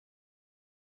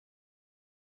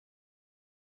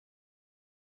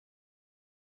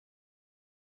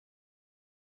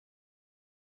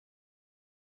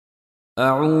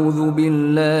أعوذ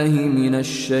بالله من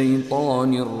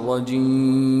الشيطان الرجيم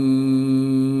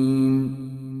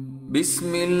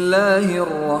بسم الله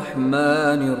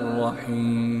الرحمن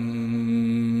الرحيم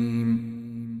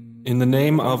In the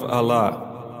name of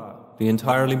Allah, the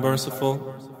entirely merciful,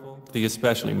 the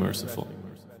especially merciful.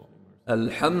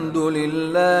 الحمد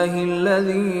لله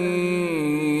الذي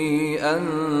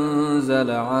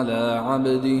أنزل على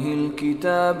عبده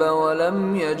الكتاب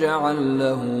ولم يجعل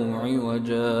له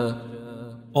عوجا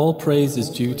All praise is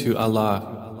due to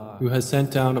Allah, who has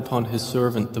sent down upon His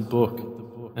servant the book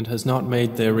and has not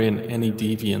made therein any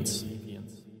deviance.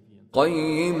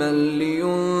 قيما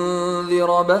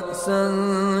لينذر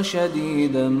بأسا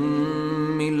شديدا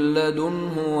من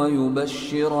لدنه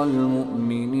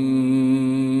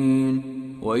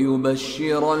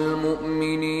ويبشر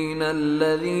المؤمنين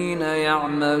الذين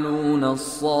يعملون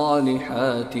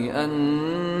الصالحات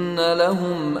أن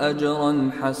لهم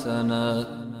أجرا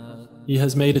حسنا. He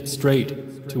has made it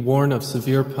straight to warn of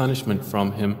severe punishment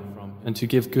from Him and to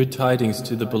give good tidings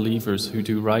to the believers who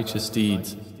do righteous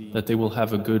deeds, that they will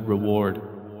have a good reward.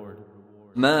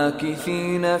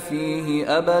 ماكثين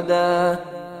فيه أبدا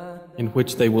in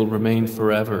which they will remain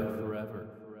forever.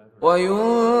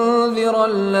 وينذر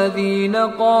الذين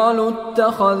قالوا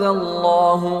اتخذ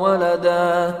الله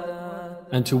ولدا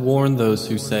And to warn those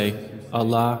who say,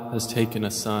 Allah has taken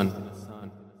a son.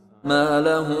 ما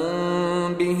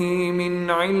لهم به من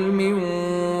علم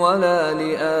ولا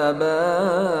لآبائهم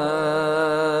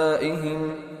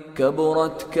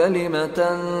كبرت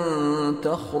كلمة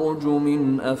تخرج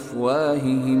من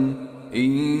أفواههم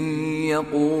إن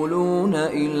يقولون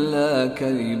إلا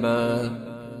كذبا.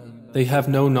 They have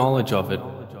no knowledge of it,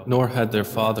 nor had their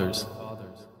fathers.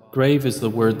 Grave is the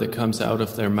word that comes out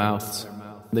of their mouths.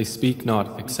 They speak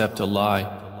not except a lie.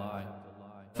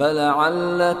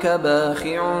 فلعلك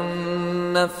باخع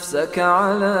نفسك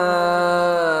على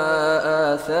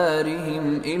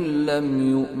آثارهم إن لم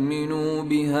يؤمنوا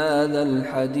بهذا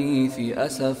الحديث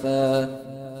أسفا.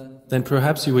 Then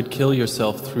perhaps you would kill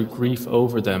yourself through grief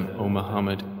over them, O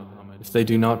Muhammad, if they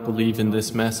do not believe in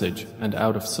this message and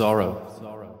out of sorrow.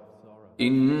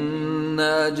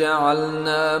 إنا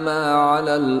جعلنا ما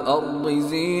على الأرض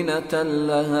زينة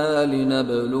لها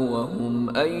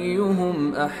لنبلوهم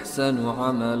أيهم أحسن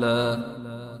عملا.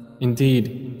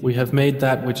 Indeed, we have made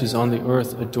that which is on the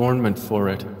earth adornment for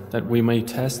it, that we may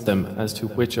test them as to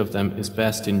which of them is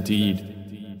best indeed.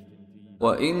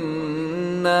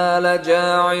 وإنا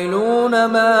لجاعلون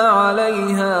ما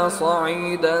عليها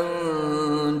صعيدا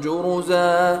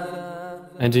جرزا.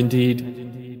 And indeed,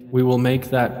 we will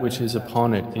make that which is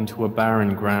upon it into a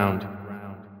barren ground.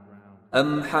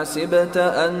 أم حسبت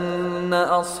أن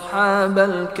أصحاب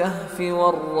الكهف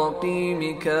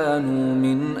والرقيم كانوا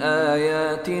من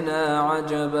آياتنا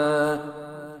عجبا.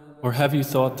 Or have you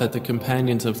thought that the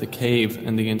companions of the cave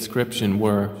and the inscription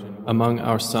were, among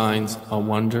our signs, a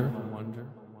wonder?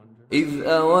 إذ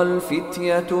أوى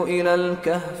الفتية إلى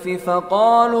الكهف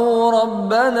فقالوا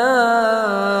ربنا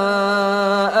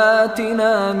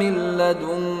آتنا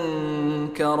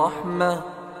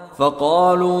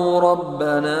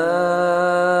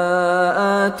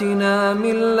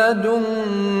من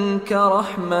لدنك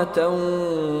رحمة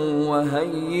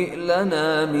وهيئ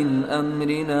لنا من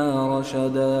أمرنا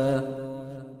رشدا.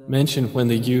 Mention when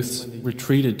the youths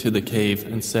retreated to the cave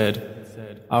and said,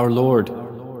 Our Lord,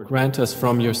 grant us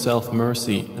from yourself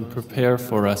mercy and prepare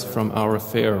for us from our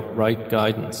affair right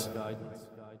guidance.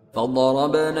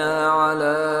 فضربنا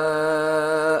على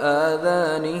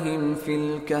آذانهم في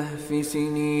الكهف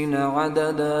سنين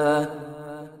عددا.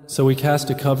 So we cast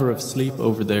a cover of sleep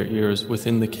over their ears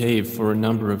within the cave for a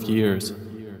number of years.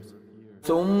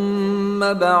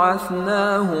 ثم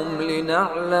بعثناهم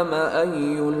لنعلم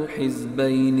أي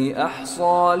الحزبين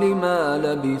أحصى لما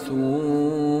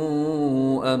لبثوا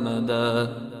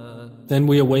أمدا. Then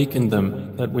we awakened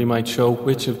them that we might show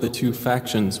which of the two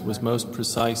factions was most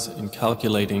precise in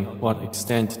calculating what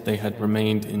extent they had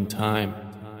remained in time.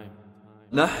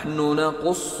 نحن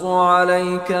نقص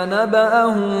عليك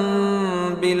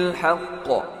نبأهم بالحق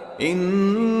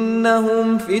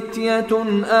إنهم فتية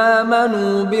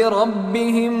آمنوا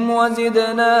بربهم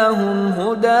وزدناهم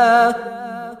هدى.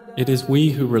 It is we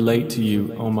who relate to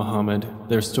you, O Muhammad,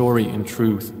 their story in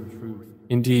truth.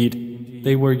 Indeed,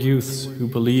 they were youths who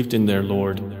believed in their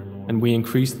Lord, and we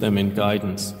increased them in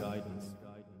guidance.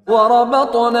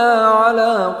 وربطنا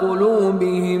على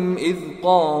قلوبهم إذ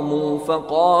قاموا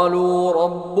فقالوا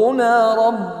ربنا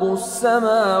رب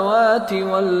السماوات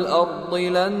والأرض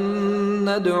لن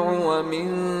ندعو من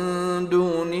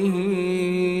دونه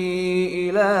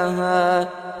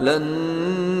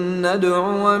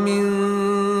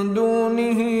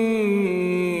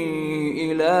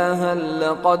إلها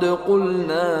لقد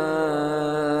قلنا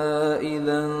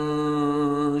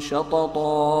إذا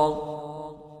شططا.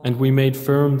 And we made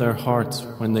firm their hearts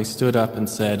when they stood up and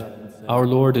said, Our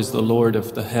Lord is the Lord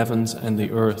of the heavens and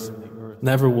the earth.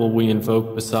 Never will we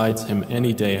invoke besides him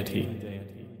any deity.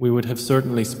 We would have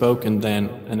certainly spoken then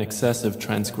an excessive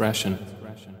transgression.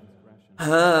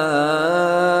 هؤلاء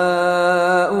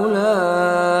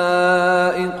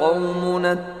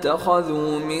قومنا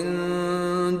اتخذوا من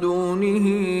دونه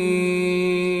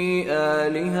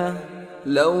آلهة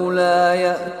لولا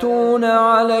يأتون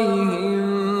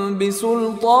عليهم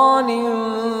بسلطان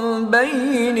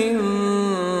بين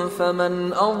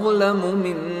فمن أظلم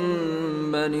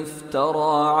ممن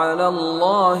افترى على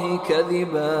الله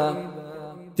كذبا.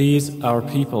 These, our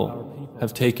people,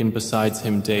 have taken besides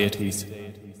him deities.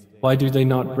 Why do they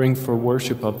not bring for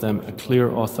worship of them a clear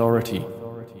authority?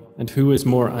 And who is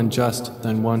more unjust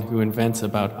than one who invents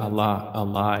about Allah a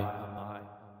lie?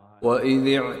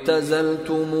 وَإِذِ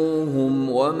اعْتَزَلْتُمُوهُمْ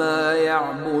وَمَا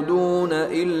يَعْبُدُونَ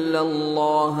إِلَّا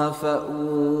اللَّهَ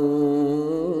فَأْوُوا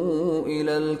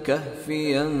إِلَى الْكَهْفِ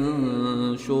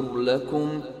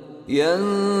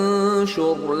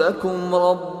ينشر لكم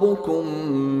ربكم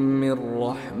من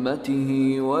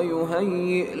رحمته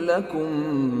ويهيئ لكم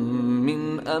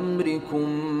من أمركم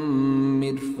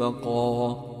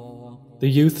مرفقا. The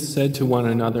youth said to one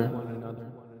another,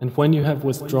 And when you have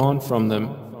withdrawn from them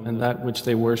and that which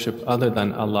they worship other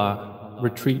than Allah,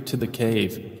 retreat to the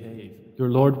cave. Your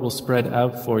Lord will spread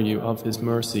out for you of His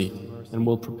mercy and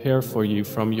will prepare for you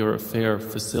from your affair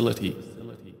facility.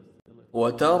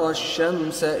 وترى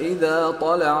الشمس إذا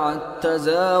طلعت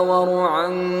تزاور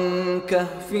عن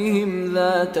كهفهم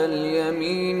ذات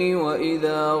اليمين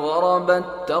وإذا غربت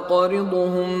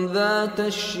تقرضهم ذات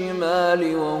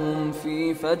الشمال وهم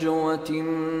في فجوة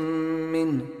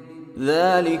منه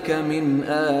ذلك من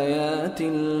آيات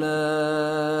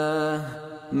الله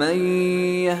من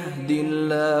يهد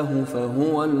الله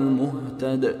فهو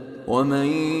المهتد ومن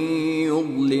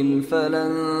يضلل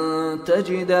فلن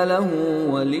تجد له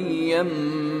وليا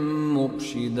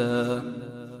مرشدا.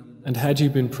 And had you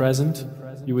been present,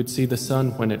 you would see the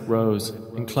sun when it rose,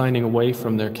 inclining away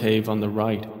from their cave on the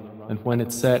right, and when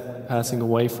it set, passing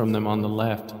away from them on the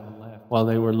left, while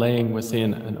they were laying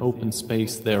within an open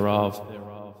space thereof.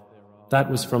 That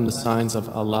was from the signs of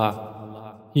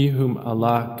Allah. He whom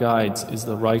Allah guides is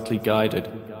the rightly guided,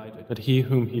 but he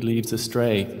whom He leaves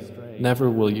astray, never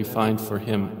will you find for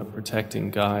him a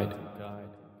protecting guide.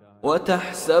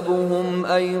 وتحسبهم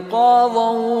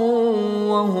أيقاظا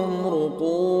وهم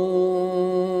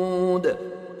رقود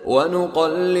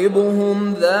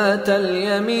ونقلبهم ذات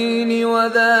اليمين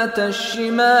وذات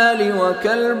الشمال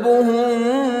وكلبهم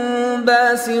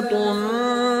باسط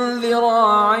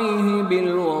ذراعيه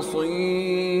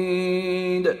بالوصيد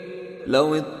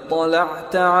لو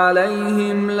اطلعت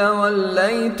عليهم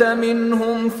لوليت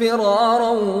منهم فرارا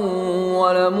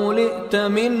ولملئت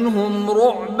منهم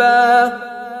رعبا.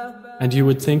 And you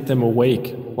would think them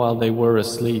awake while they were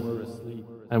asleep,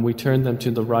 and we turned them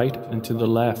to the right and to the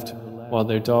left while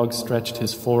their dog stretched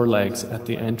his forelegs at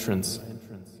the entrance.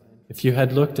 If you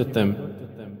had looked at them,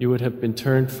 you would have been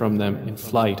turned from them in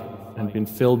flight and been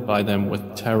filled by them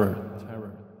with terror.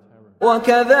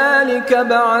 وكذلك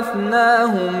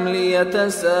بعثناهم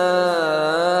ليتساءلوا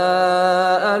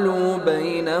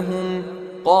بينهم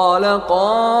قال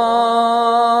قائل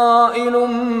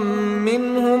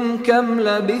منهم كم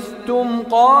لبثتم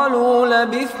قالوا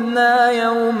لبثنا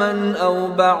يوما أو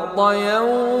بعض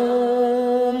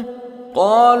يوم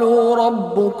قالوا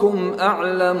ربكم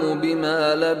أعلم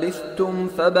بما لبثتم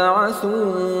فابعثوا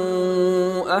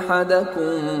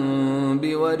أحدكم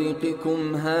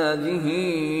بورقكم هذه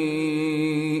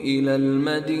إلى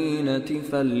المدينة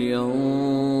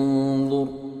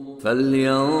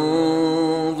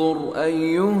فلينظر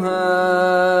أيها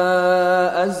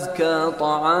أزكى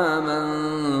طعاما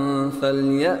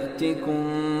فليأتكم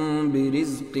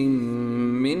برزق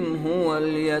منه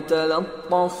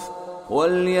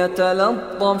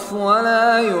وليتلطف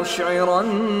ولا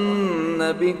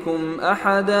يشعرن بكم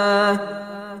أحدا.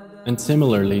 And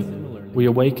similarly, we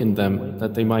awakened them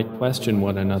that they might question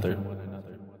one another.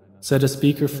 Said a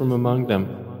speaker from among them,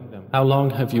 How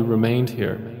long have you remained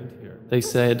here? They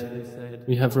said,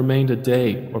 We have remained a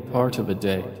day or part of a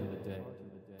day.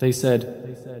 They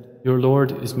said, Your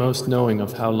Lord is most knowing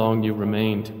of how long you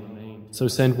remained. So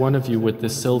send one of you with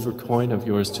this silver coin of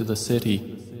yours to the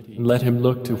city, and let him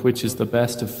look to which is the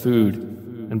best of food,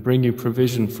 and bring you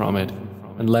provision from it,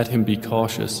 and let him be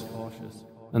cautious,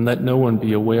 and let no one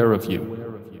be aware of you.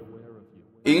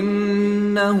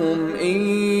 إنهم إن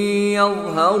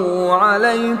يظهروا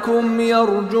عليكم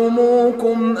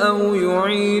يرجموكم أو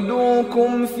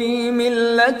يعيدوكم في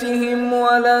ملتهم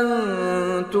ولن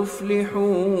تفلحوا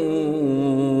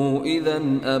إذا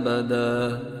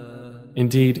أبدا.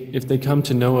 Indeed, if they come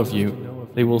to know of you,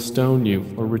 they will stone you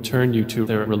or return you to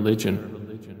their religion,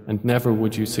 and never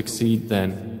would you succeed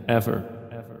then, ever.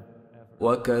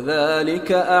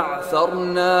 وكذلك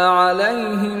أعثرنا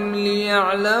عليهم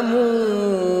ليعلموا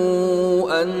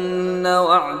أن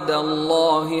وعد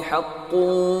الله حق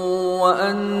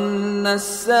وأن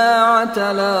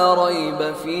الساعة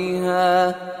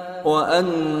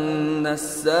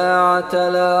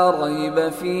لا ريب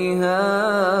فيها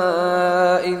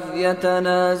إذ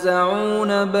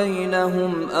يتنازعون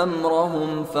بينهم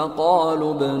أمرهم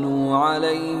فقالوا ابنوا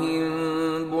عليهم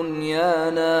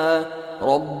بنيانا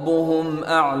ربهم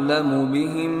أعلم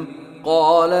بهم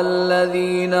قال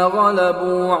الذين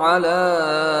غلبوا على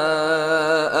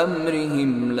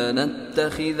أمرهم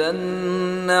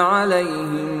لنتخذن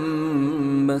عليهم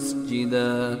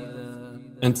مسجدا.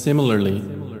 And similarly,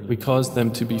 we caused them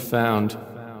to be found,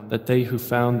 that they who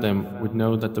found them would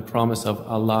know that the promise of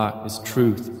Allah is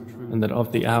truth, and that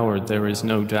of the hour there is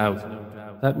no doubt.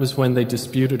 That was when they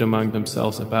disputed among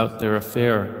themselves about their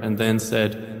affair, and then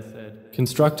said,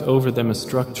 construct over them a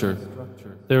structure.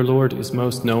 Their Lord is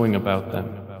most knowing about them.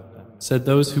 Said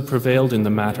those who prevailed in the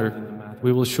matter,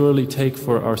 we will surely take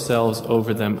for ourselves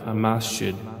over them a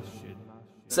masjid.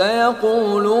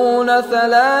 سيقولون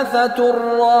ثلاثة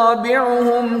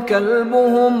رابعهم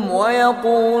كلبهم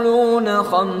ويقولون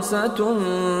خمسة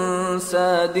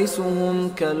سادسهم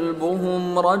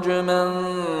كلبهم رجما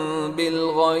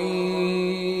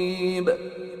بالغيب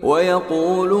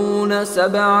ويقولون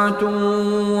سبعة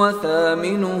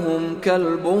وثامنهم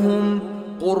كلبهم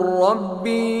قل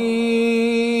ربي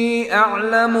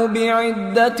أعلم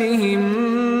بعدتهم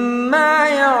ما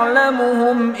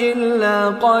يعلمهم إلا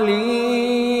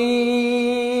قليل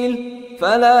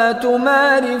فلا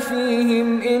تمار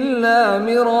فيهم إلا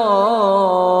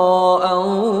مراء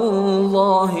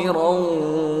ظاهرا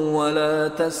ولا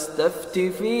تستفت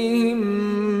فيهم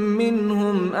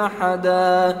منهم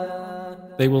أحدا.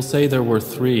 They will say there were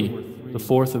three, the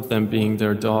fourth of them being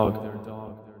their dog.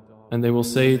 And they will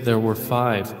say there were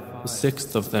five, the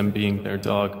sixth of them being their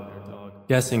dog,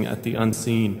 guessing at the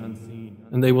unseen.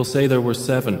 And they will say there were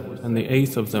seven, and the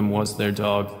eighth of them was their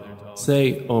dog.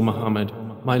 Say, O Muhammad,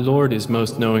 my Lord is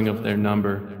most knowing of their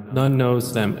number. None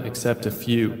knows them except a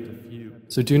few.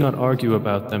 So do not argue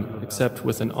about them except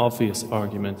with an obvious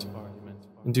argument.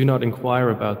 And do not inquire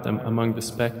about them among the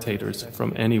spectators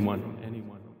from anyone.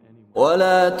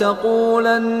 ولا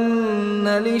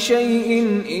تقولن لشيء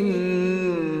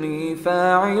إني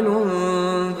فاعل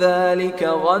ذلك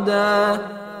غدا.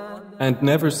 And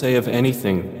never say of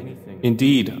anything,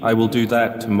 indeed, I will do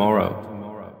that tomorrow.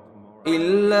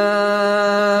 إلا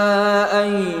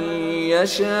أن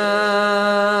يشاء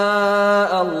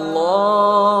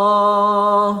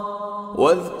الله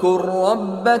واذكر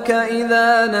ربك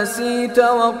إذا نسيت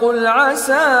وقل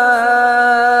عسى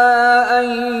أن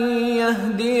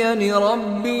يهديني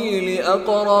ربي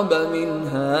لأقرب من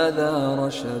هذا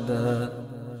رشدا.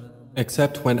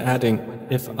 Except when adding,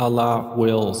 if Allah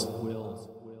wills.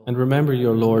 And remember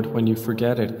your Lord when you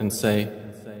forget it and say,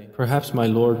 perhaps my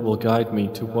Lord will guide me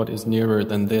to what is nearer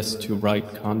than this to right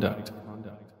conduct.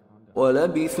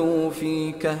 ولبثوا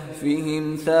في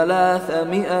كهفهم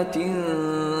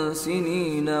 300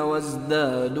 سنين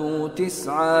وازدادوا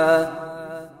 9.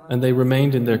 And they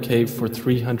remained in their cave for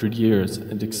 300 years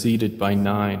and exceeded by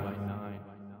 9.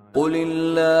 قل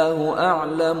الله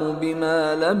أعلم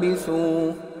بما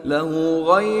لبثوا له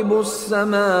غيب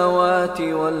السماوات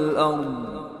والأرض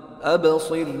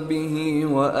أبصر به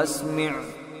وأسمع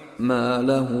ما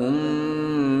لهم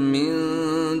من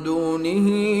دونه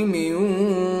من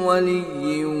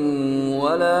ولي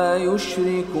ولا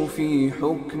يشرك في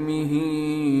حكمه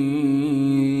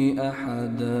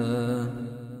أحدا.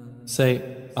 Say,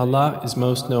 Allah is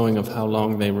most knowing of how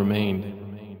long they remained.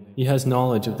 He has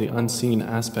knowledge of the unseen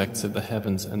aspects of the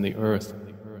heavens and the earth.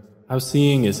 How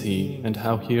seeing is He and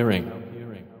how hearing.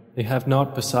 They have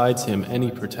not besides Him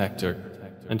any protector,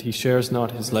 and He shares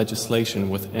not His legislation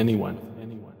with anyone.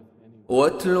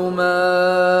 واتل ما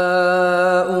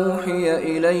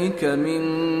أوحي إليك من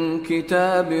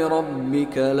كتاب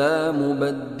ربك لا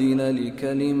مبدل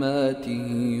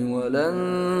لكلماته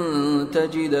ولن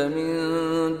تجد من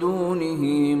دونه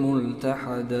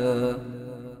ملتحدا.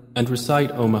 And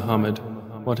recite, O Muhammad,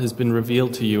 what has been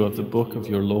revealed to you of the book of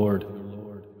your Lord.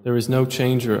 There is no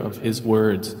changer of His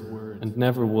words, and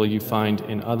never will you find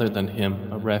in other than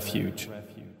Him a refuge.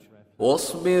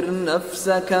 واصبر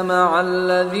نفسك مع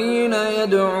الذين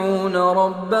يدعون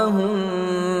ربهم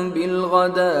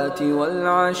بالغداة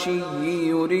والعشي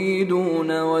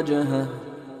يريدون وجهه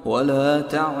ولا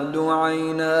تعد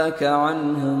عيناك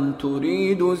عنهم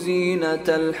تريد زينة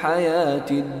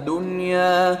الحياة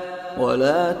الدنيا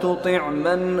ولا تطع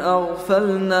من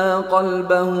أغفلنا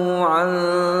قلبه عن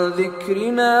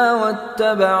ذكرنا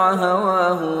واتبع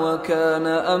هواه وكان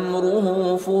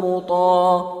أمره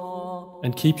فرطا.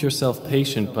 And keep yourself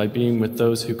patient by being with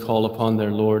those who call upon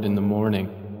their Lord in the morning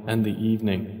and the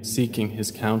evening, seeking His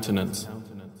countenance.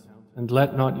 And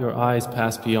let not your eyes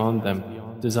pass beyond them,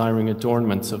 desiring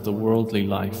adornments of the worldly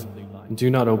life, and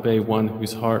do not obey one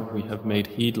whose heart we have made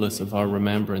heedless of our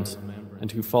remembrance,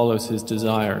 and who follows his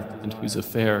desire, and whose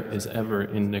affair is ever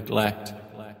in neglect.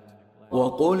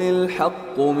 وَقُلِ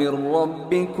الْحَقُّ مِنْ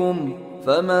رَبِّكُمْ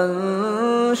فَمَنْ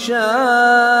شَاءَ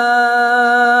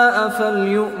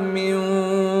فَلْيُؤْمِنْ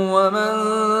وَمَنْ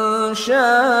شَاءَ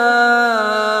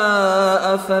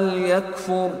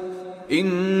فَلْيَكْفُرْ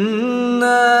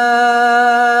إِنَّا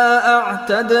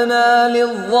أَعْتَدْنَا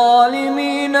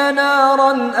لِلظَّالِمِينَ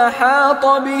نَارًا أَحَاطَ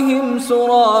بِهِمْ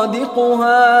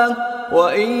سُرَادِقُهَا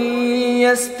وَإِنْ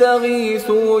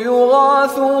يَسْتَغِيثُوا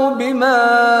يُغَاثُوا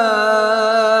بِمَاءٍ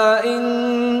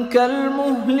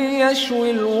كَالْمُهْلِ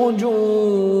يَشْوِي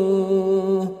الْوُجُوهَ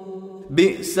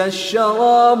بِئْسَ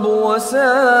الشَّرَابُ وَسَاءَتْ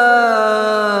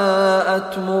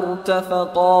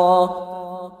مُرْتَفَقًا.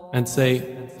 And say,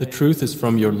 the truth is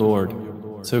from your Lord,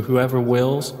 so whoever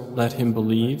wills, let him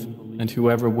believe, and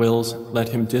whoever wills, let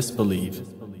him disbelieve.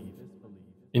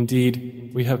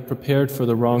 Indeed, we have prepared for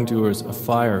the wrongdoers a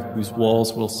fire whose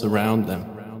walls will surround them,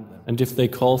 and if they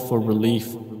call for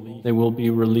relief, they will be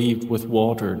relieved with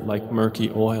water like murky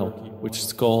oil, which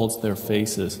scalds their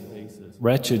faces.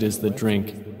 Wretched is the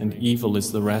drink, and evil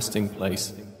is the resting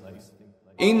place.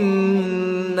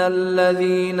 إن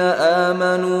الذين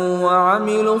آمنوا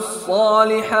وعملوا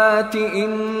الصالحات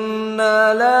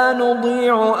إنا لا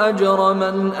نضيع أجر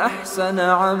من أحسن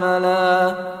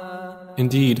عملا.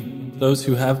 Indeed, those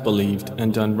who have believed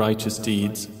and done righteous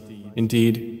deeds,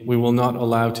 indeed, we will not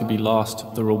allow to be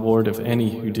lost the reward of any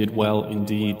who did well in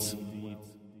deeds.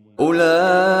 أولئك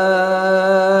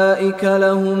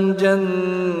لهم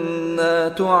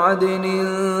جنات عدن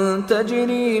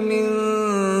تجري من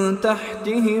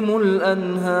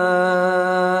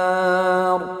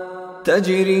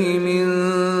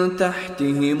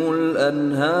تحتهم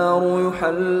الأنهار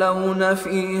يحلون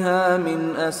فيها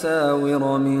من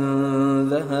أساور من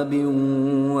ذهب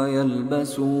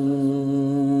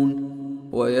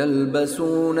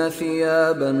ويلبسون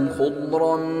ثيابا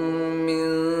خضرا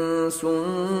من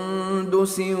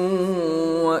سندس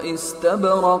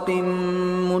واستبرق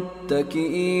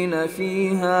متكئين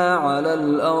فيها على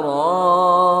الأرائك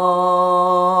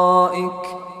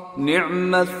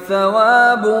نعم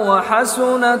الثواب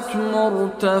وحسنت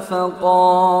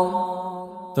مرتفقا.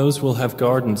 Those will have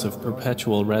gardens of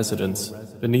perpetual residence,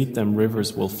 beneath them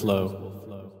rivers will flow.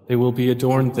 They will be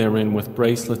adorned therein with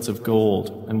bracelets of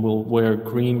gold and will wear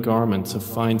green garments of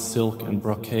fine silk and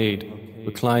brocade,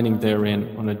 reclining therein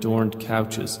on adorned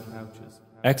couches.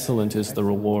 Excellent is the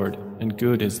reward and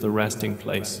good is the resting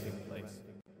place.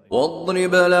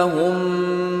 واضرب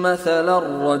لهم مثل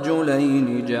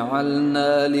الرجلين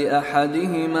جعلنا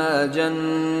لأحدهما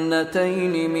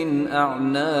جنتين من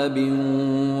أعناب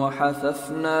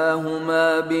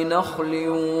وحففناهما بنخل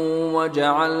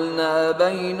وجعلنا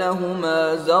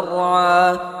بينهما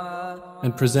زرعا.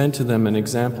 And present to them an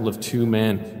example of two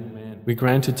men. We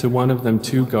granted to one of them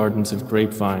 2 gardens of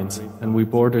grapevines, and we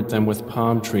bordered them with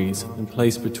palm trees and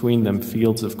placed between them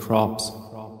fields of crops.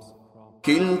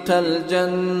 كلتا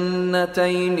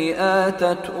الجنتين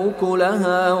آتت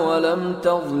أكلها ولم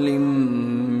تظلم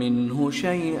منه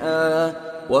شيئا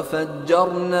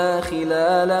وفجرنا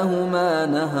خلالهما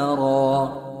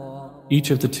نهرا.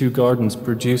 Each of the 2 gardens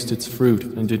produced its fruit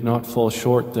and did not fall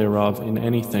short thereof in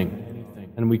anything,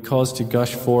 and we caused to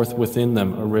gush forth within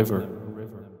them a river.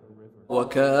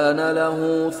 وكان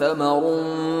له ثمر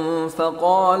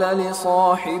فقال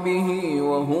لصاحبه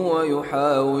وهو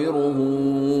يحاوره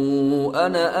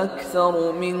أنا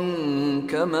أكثر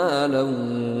منك مالا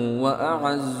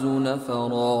وأعز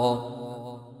نفرا.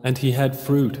 And he had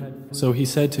fruit, so he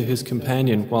said to his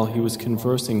companion while he was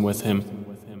conversing with him,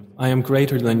 I am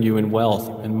greater than you in wealth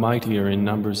and mightier in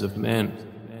numbers of men.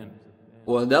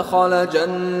 ودخل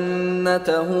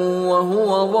جنته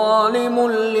وهو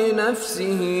ظالم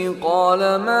لنفسه قال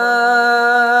ما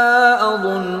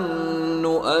أظن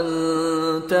أن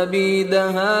تبيد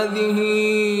هذه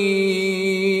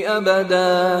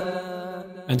أبدا.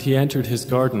 And he entered his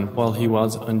garden while he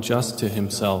was unjust to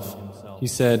himself. He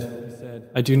said,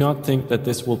 I do not think that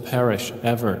this will perish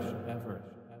ever.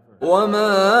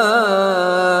 وما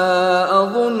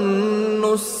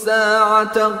أظن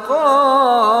الساعة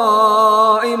قائمة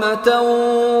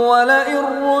ولئن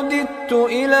رددت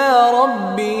إلى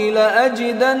ربي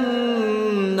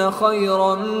لأجدن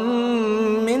خيرا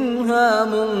منها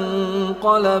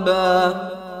منقلبا.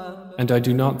 And I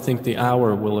do not think the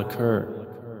hour will occur.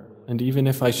 And even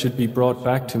if I should be brought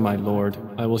back to my Lord,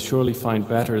 I will surely find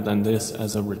better than this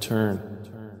as a return.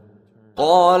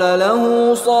 قال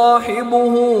له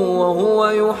صاحبه وهو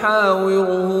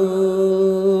يحاوره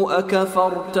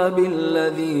أكفرت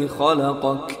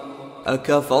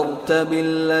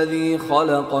بالذي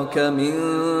خلقك من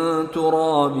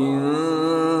تراب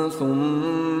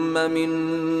ثم من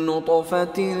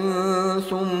نطفة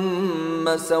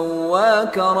ثم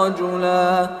سواك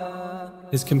رجلا.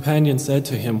 His companion said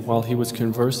to him while he was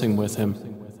conversing with him,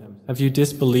 Have you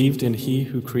disbelieved in He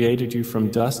who created you from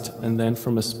dust and then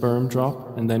from a sperm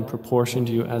drop and then proportioned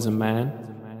you as a man?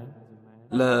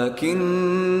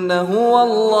 لكن هو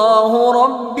الله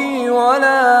ربي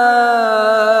ولا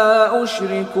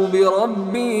أشرك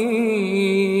بربي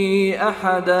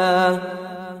أحدا.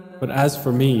 But as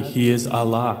for me, He is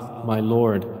Allah, my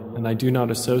Lord, and I do not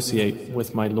associate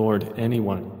with my Lord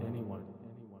anyone.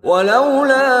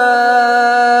 ولولا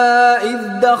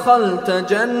إذ دخلت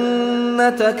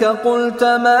جنتك قلت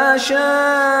ما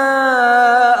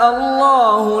شاء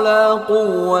الله لا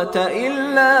قوة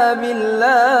إلا بالله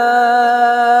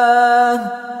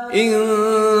إن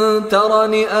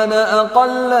ترني أنا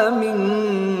أقل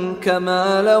منك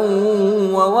مالا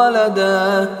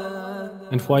وولدا.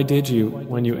 And why did you,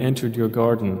 when you entered your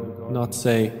garden, not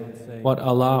say, What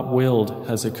Allah willed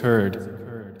has occurred?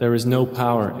 There is no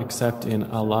power except in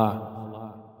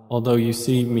Allah, although you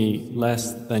see me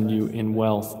less than you in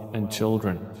wealth and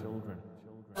children.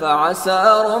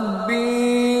 فعسى ربي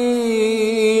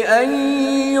أن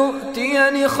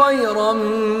يؤتيني خيرا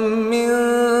من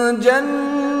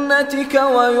جنتك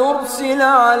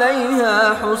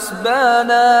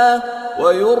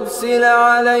ويرسل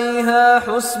عليها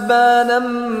حسبانا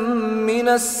من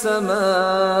السماء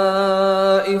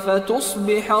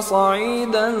فتصبح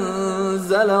صعيدا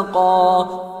زلقا.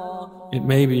 It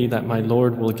may be that my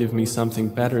Lord will give me something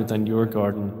better than your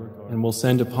garden and will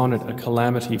send upon it a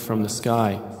calamity from the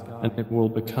sky, and it will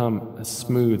become a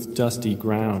smooth, dusty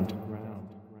ground.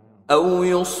 أو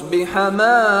يصبح ماؤها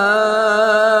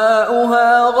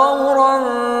غورا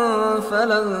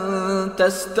فلن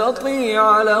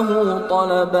تستطيع له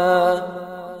طلبا.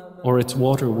 Or its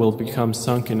water will become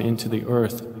sunken into the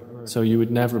earth, so you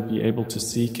would never be able to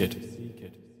seek it.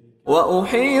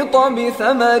 وأحيط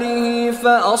بثمره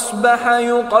فأصبح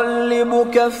يقلب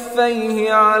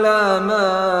كفيه على ما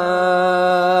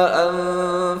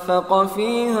أنفق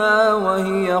فيها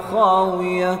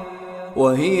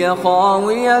وهي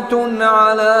خاوية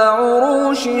على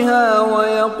عروشها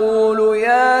ويقول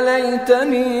يا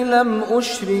ليتني لم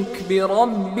أشرك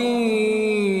بربي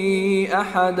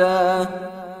أحدا.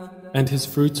 And his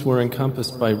fruits were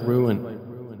encompassed by ruin,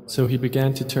 so he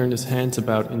began to turn his hands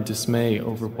about in dismay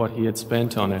over what he had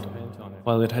spent on it,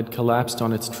 while it had collapsed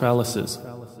on its trellises,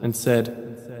 and said,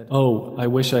 Oh, I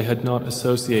wish I had not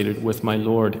associated with my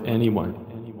Lord anyone.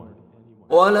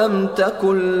 ولم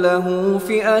تكن له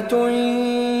فئة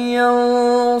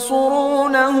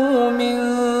ينصرونه من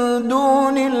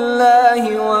دون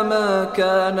الله وما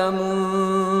كان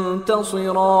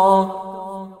منتصرا.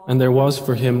 And there was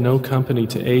for him no company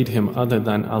to aid him other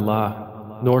than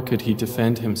Allah, nor could he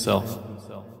defend himself.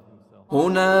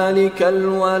 هنالك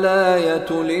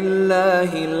الولاية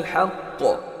لله الحق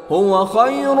هو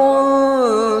خير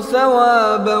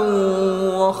ثوابا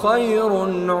وخير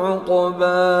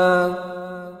عقبا.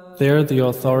 There the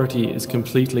authority is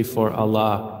completely for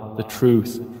Allah, the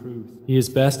truth. He is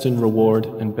best in reward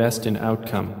and best in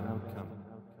outcome.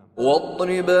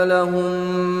 واضرب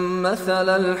لهم مثل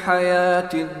الحياة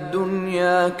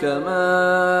الدنيا كماء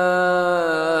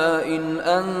إن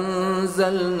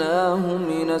أنزلناه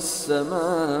من السماء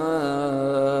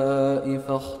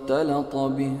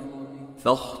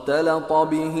فاختلط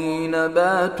به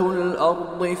نبات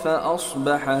الأرض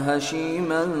فأصبح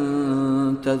هشيما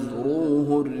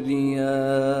تذروه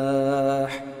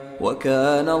الرياح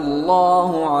وكان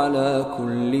الله على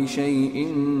كل شيء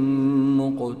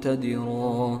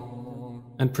مقتدرا.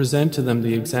 And present to them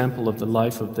the example of the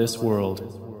life of this world,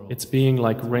 its being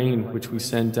like rain which we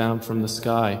send down from the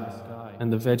sky,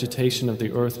 and the vegetation of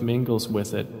the earth mingles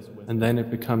with it, and then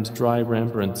it becomes dry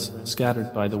rembrandts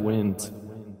scattered by the winds.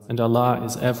 And Allah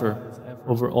is ever,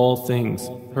 over all things,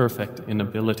 perfect in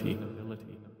ability.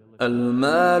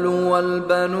 المال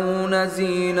والبنون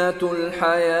زينة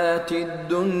الحياة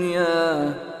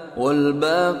الدنيا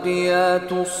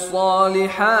والباقيات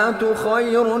الصالحات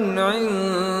خير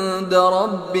عند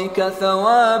ربك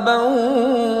ثوابا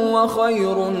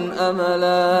وخير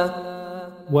أملا.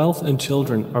 Wealth and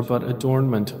children are but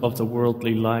adornment of the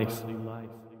worldly life,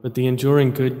 but the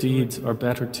enduring good deeds are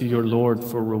better to your Lord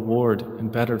for reward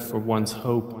and better for one's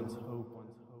hope.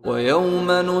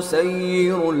 ويوم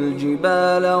نسير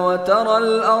الجبال وترى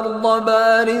الأرض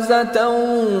بارزة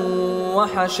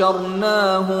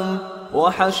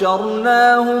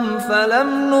وحشرناهم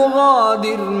فلم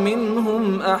نغادر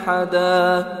منهم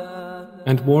أحدا.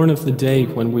 And warn of the day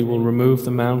when we will remove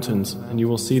the mountains and you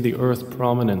will see the earth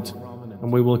prominent,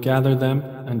 and we will gather them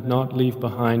and not leave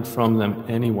behind from them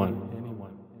anyone.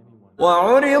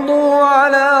 وعرضوا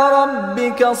على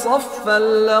ربك صفا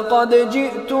لقد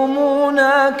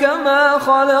جئتمونا كما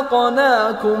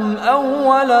خلقناكم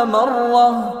أول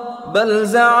مرة بل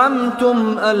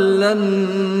زعمتم أن لن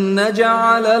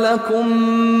نجعل لكم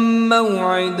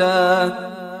موعدا.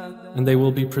 And they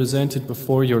will be presented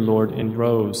before your Lord in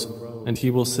rows, and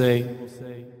he will say,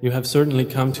 You have certainly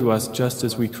come to us just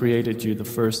as we created you the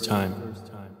first time,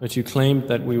 but you claimed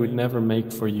that we would never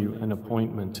make for you an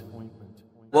appointment.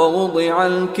 ووضع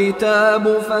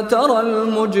الكتاب فترى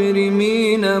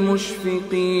المجرمين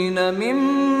مشفقين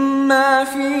مما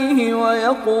فيه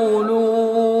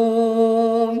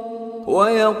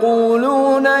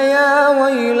ويقولون يا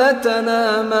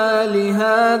ويلتنا ما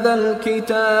لهذا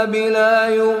الكتاب لا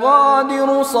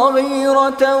يغادر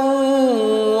صغيرة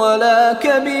ولا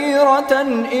كبيرة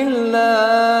إلا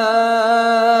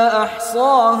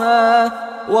أحصاها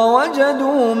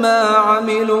ووجدوا ما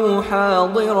عملوا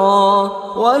حاضرا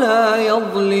ولا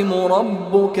يظلم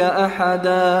ربك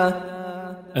أحدا.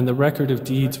 And the record of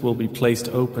deeds will be placed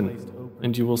open,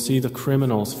 and you will see the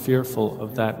criminals fearful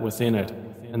of that within it,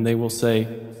 and they will say,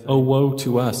 Oh, woe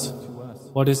to us!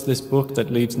 What is this book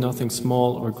that leaves nothing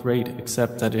small or great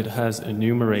except that it has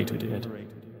enumerated it?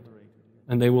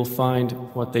 And they will find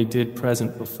what they did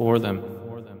present before them,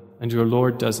 and your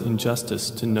Lord does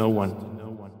injustice to no one.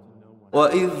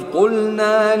 وَإِذْ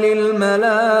قُلْنَا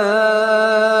لِلْمَلَائِكَةِ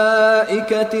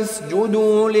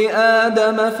اسْجُدُوا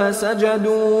لِآدَمَ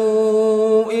فَسَجَدُوا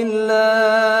إِلَّا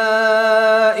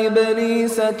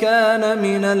إِبْلِيسَ كَانَ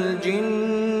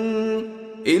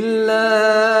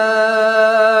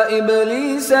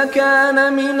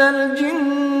مِنَ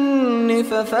الْجِنِّ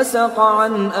فَفَسَقَ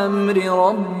عَنْ أَمْرِ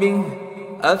رَبِّهِ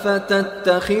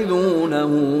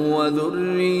أفتتخذونه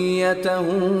وذريته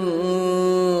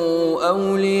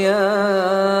أولياء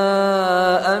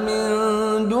من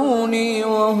دوني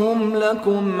وهم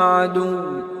لكم عدو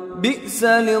بئس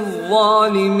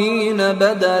للظالمين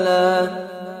بدلا.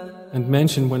 And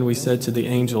mention when we said to the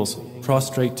angels,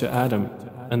 Prostrate to Adam,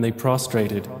 and they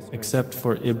prostrated except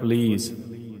for Iblis.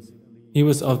 He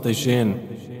was of the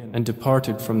jinn and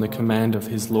departed from the command of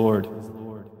his Lord.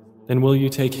 Then will you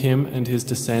take him and his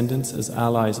descendants as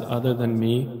allies other than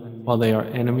me, while they are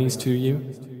enemies to you?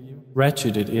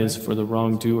 Wretched it is for the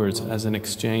wrongdoers as an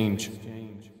exchange.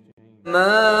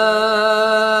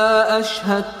 ما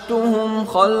أشهدتهم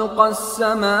خلق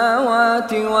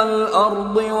السماوات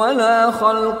والأرض ولا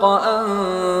خلق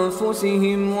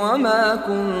أنفسهم وما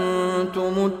كنت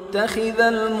متخذ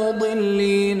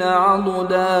المضلين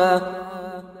عضدا.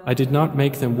 I did not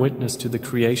make them witness to the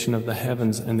creation of the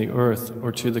heavens and the earth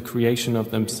or to the creation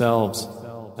of themselves,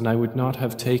 and I would not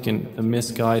have taken the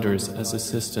misguiders as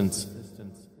assistants.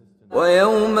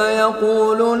 ويوم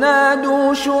يقول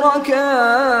نادوا شركائي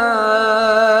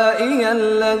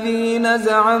الذين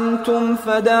زعمتم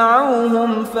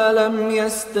فدعوهم فلم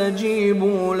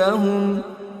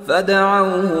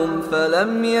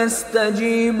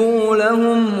يستجيبوا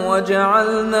لهم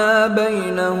وجعلنا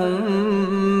بينهم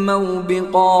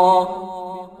موبقا.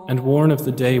 And warn of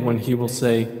the day when he will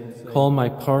say, Call my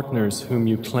partners whom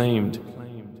you claimed,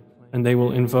 and they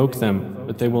will invoke them,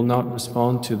 but they will not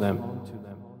respond to them,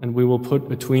 and we will put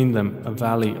between them a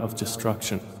valley of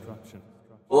destruction.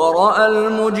 ورأى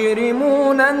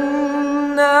المجرمون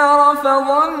النار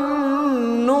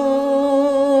فظنوا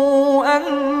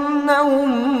أنهم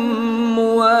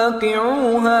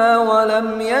مواقعوها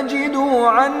ولم يجدوا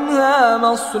عنها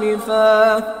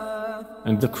مصرفا.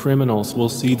 And the criminals will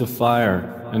see the fire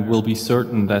and will be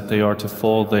certain that they are to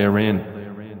fall therein,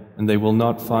 and they will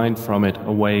not find from it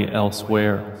a way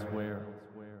elsewhere.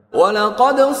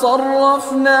 وَلَقَدْ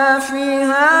صَرَّفْنَا فِي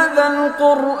هَذَا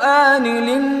الْقُرْآنِ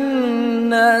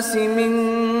لِلنَّاسِ مِنْ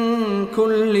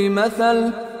كُلِّ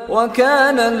مَثَلٍ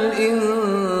وَكَانَ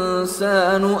الْإِنسَانُ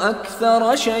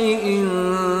أَكْثَرَ شَيْءٍ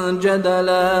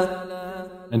جَدَلًا.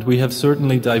 And we have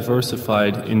certainly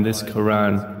diversified in this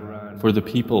Quran for the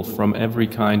people from every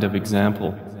kind of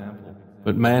example.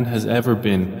 But man has ever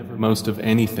been, most of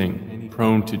anything,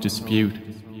 prone to dispute.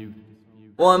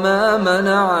 وما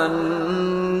منع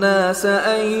الناس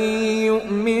أن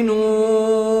يؤمنوا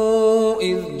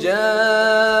إذ جاءهم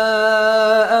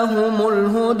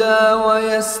الهدى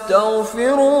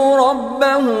ويستغفروا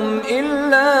ربهم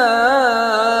إلا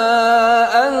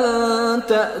أن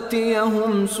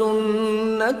تأتيهم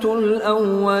سنة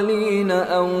الأولين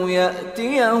أو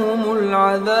يأتيهم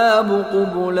العذاب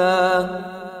قبلا.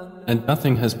 And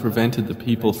nothing has prevented the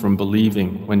people from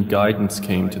believing when guidance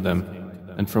came to them,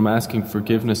 and from asking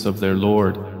forgiveness of their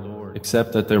Lord,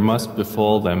 except that there must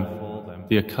befall them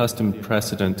the accustomed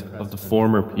precedent of the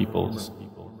former peoples,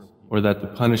 or that the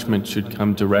punishment should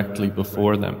come directly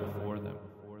before them.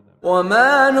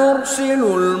 وما نرسل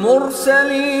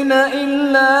المرسلين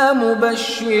إلا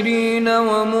مبشرين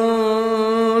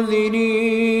ومنذرين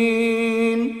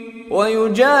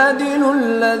ويجادل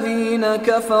الذين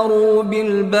كفروا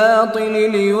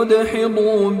بالباطل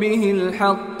ليدحضوا به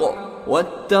الحق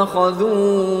واتخذوا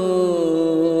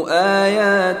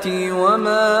آياتي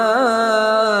وما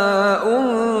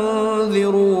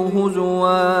أنذروا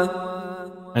هزوا.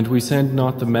 And we send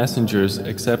not the messengers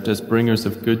except as bringers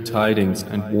of good tidings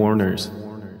and warners.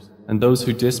 And those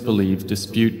who disbelieve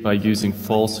dispute by using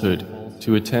falsehood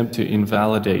to attempt to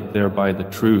invalidate thereby the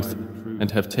truth,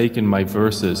 and have taken my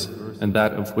verses and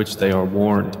that of which they are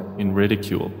warned in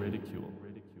ridicule.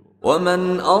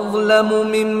 ومن أظلم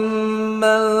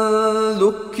ممن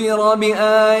ذكر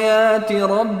بآيات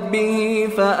ربه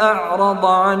فأعرض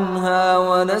عنها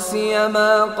ونسي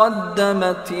ما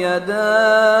قدمت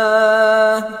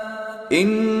يداه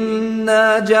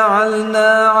إنا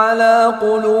جعلنا على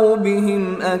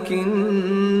قلوبهم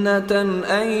أكنة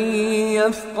أن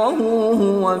يفقهوه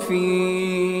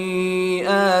وفي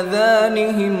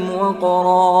آذانهم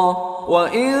وقرا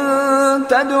وإن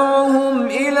تدعهم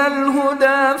إلى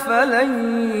الهدى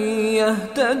فلن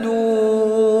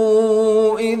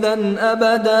يهتدوا إذا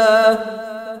أبدا.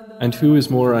 And who is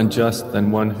more unjust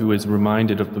than one who is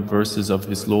reminded of the verses of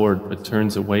his Lord but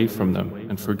turns away from them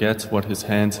and forgets what his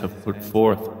hands have put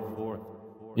forth?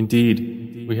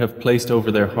 Indeed, we have placed over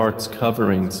their hearts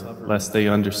coverings lest they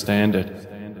understand it,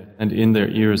 and in their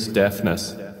ears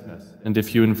deafness. And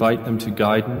if you invite them to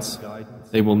guidance,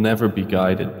 they will never be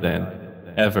guided then,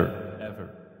 ever.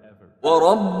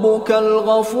 وَرَبُّكَ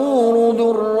الْغَفُورُ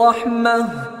ذُو الرَّحْمَةِ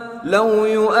لَوْ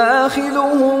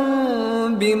يُؤَاخِذُهُم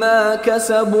بما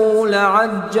كسبوا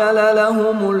لعجل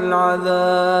لهم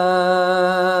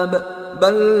العذاب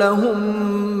بل لهم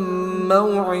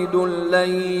موعد لن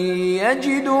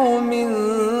يجدوا من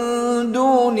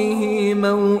دونه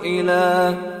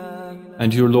موئلا.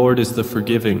 And your Lord is the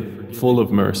forgiving, full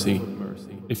of mercy.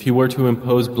 If he were to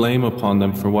impose blame upon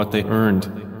them for what they earned,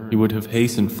 he would have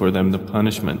hastened for them the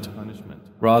punishment.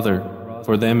 Rather,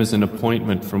 for them is an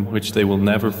appointment from which they will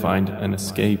never find an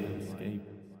escape.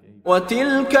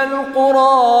 وتلك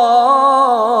القرى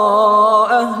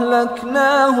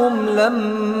أهلكناهم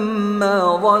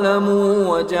لما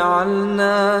ظلموا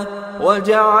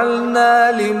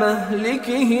وجعلنا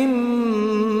لمهلكهم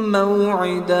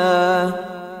موعدا.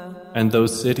 And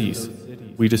those cities,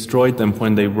 we destroyed them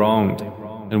when they wronged,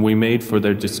 and we made for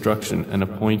their destruction an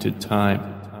appointed time.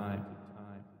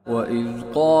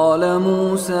 وإذ قال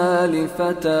موسى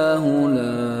لفتاه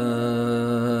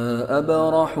لا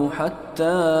أبرح حتى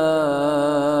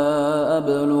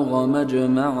أبلغ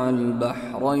مجمع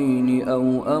البحرين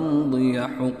أو أمضي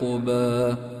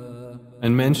حقبا.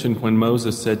 And mentioned when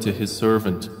Moses said to his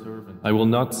servant, I will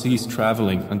not cease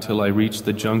traveling until I reach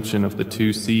the junction of the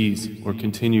two seas or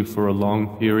continue for a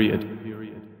long period.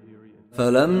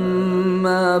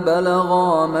 فلما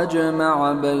بلغا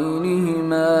مجمع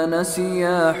بينهما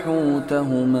نسيا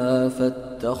حوتهما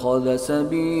فاتخذ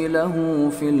سبيله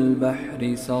في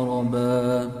البحر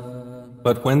سربا.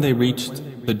 But when they reached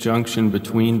the junction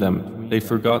between them, they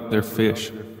forgot their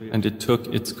fish, and it took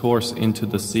its course into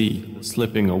the sea,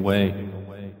 slipping away.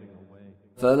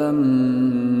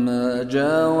 فلما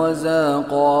جاوزا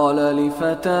قال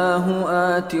لفتاه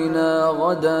آتنا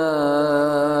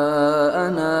غداءنا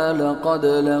لقد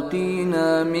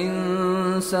لقينا من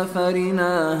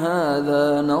سفرنا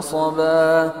هذا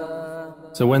نصبا.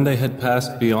 So when they had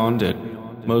passed beyond it,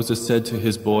 Moses said to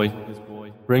his boy,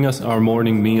 Bring us our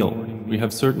morning meal. We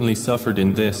have certainly suffered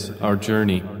in this, our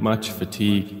journey, much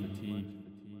fatigue.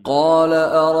 قال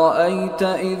أرأيت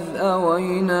إذ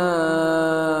أوينا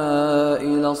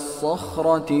إلى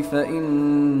الصخرة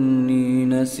فإني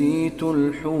نسيت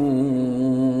الحوت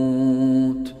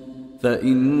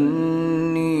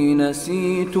فإني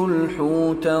نسيت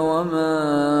الحوت وما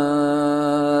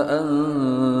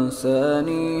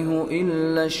أنسانيه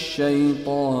إلا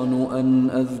الشيطان أن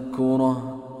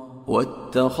أذكره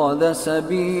واتخذ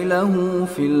سبيله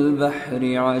في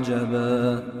البحر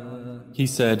عجبا. He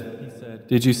said,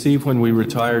 "Did you see when we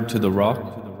retired to the rock?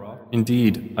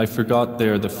 Indeed, I forgot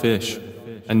there the fish,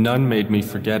 and none made me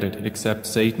forget it except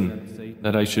Satan,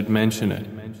 that I should mention it.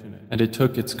 And it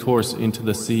took its course into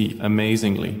the sea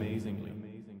amazingly."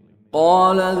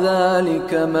 قال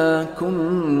ذلك ما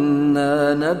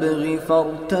كنا نبغي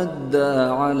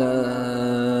فارتدا على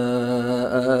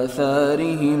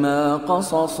آثارهما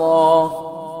قصصا.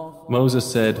 Moses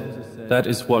said, "That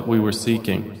is what we were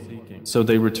seeking." So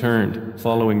they returned,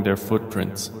 following their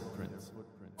footprints.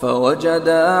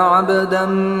 فوجدا عبدا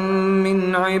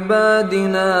من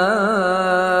عبادنا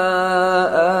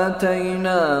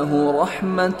آتيناه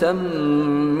رحمة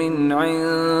من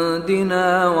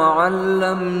عندنا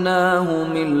وعلمناه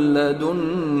من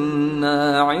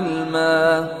لدنا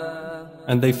علما.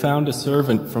 And they found a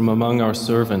servant from among our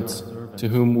servants, to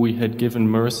whom we had given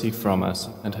mercy from us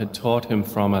and had taught him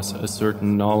from us a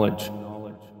certain knowledge.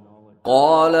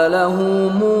 قال له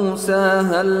موسى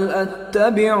هل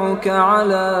أتبعك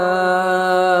على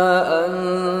أن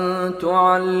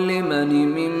تعلمني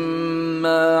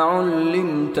مما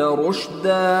علمت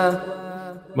رشدا.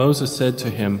 Moses said to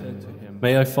him,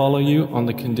 "May I follow you on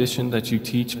the condition that you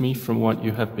teach me from what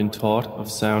you have been taught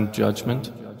of sound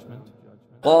judgment?"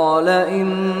 قال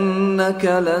إنك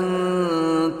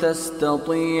لن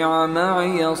تستطيع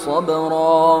معي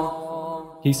صبرا.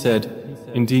 He said,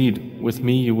 "Indeed, with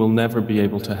me you will never be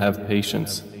able to have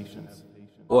patience.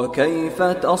 وكيف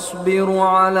تصبر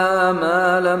على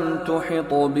ما لم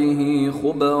تحط به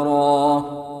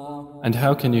خبرا. And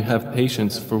how can you have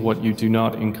patience for what you do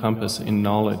not encompass in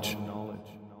knowledge?"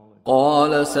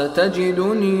 قال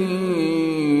ستجدني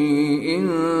إن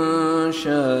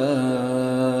شاء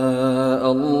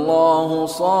الله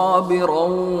صابرا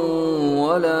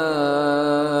ولا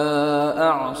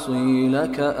أعصي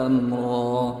لك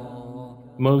أمرا.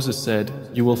 Moses said,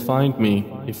 "You will find me,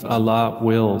 if Allah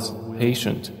wills,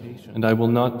 patient, and I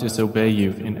will not disobey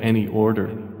you in any order."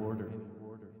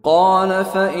 قال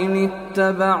فإن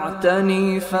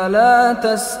اتبعتني فلا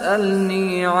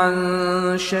تسألني عن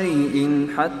شيء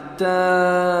حتى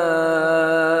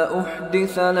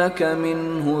أحدث لك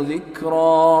منه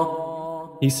ذكرا.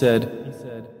 He said,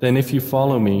 "Then if you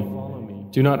follow me,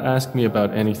 do not ask me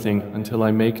about anything until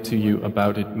I make to you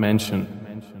about it mention."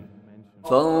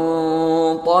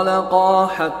 فانطلقا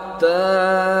حتى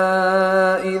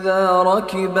إذا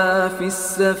ركبا في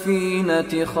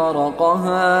السفينة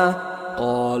خرقها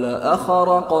قال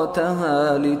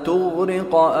أخرقتها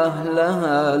لتغرق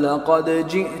أهلها لقد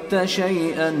جئت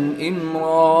شيئا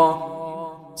إمرا.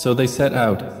 So they set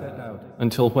out,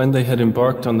 until when they had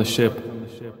embarked on the ship,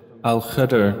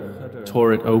 Al-Khadr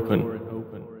tore it open.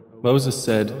 Moses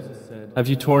said, "Have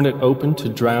you torn it open to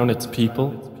drown its people?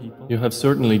 You have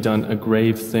certainly done a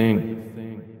grave thing."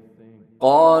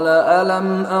 قال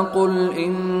ألم أقل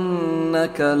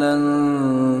إنك لن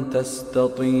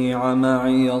تستطيع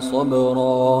معي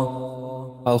صبرا.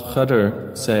 Al-Khadr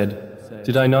said,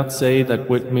 "Did I not say that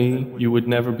with me you would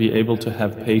never be able to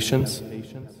have patience?"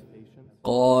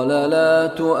 قال لا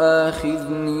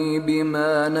تؤاخذني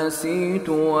بما نسيت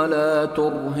ولا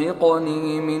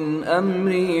ترهقني من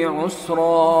أمري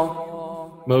عسرا.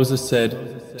 Moses said,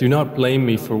 "Do not blame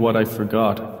me for what I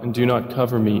forgot, and do not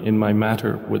cover me in my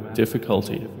matter with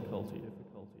difficulty."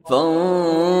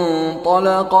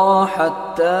 فانطلقا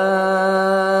حتى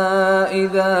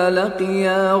إذا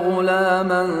لقيا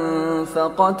غلاما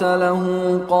فقتله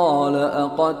قال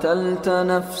أقتلت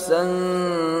نفسا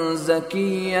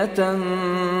زكية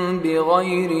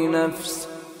بغير نفس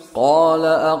قال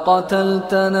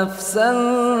أقتلت نفسا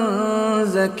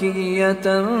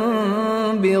زكية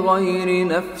بغير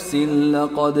نفس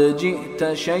لقد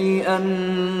جئت شيئا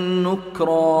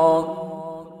نكرا.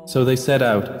 So they set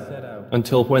out,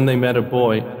 until when they met a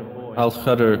boy,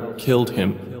 Al-Khadr killed him.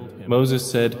 Moses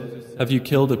said, "Have you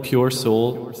killed a pure soul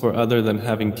for other than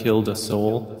having killed a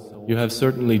soul? You have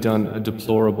certainly done a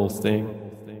deplorable thing."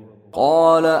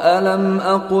 قال ألم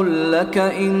أقل لك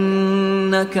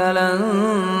إنك لن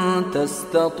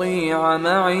تستطيع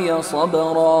معي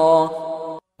صبرا.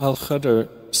 Al-Khadr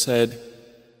said,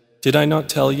 "Did I not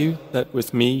tell you that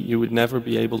with me you would never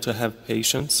be able to have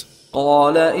patience?"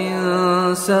 قال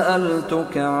إن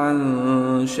سألتك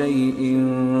عن شيء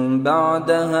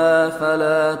بعدها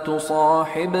فلا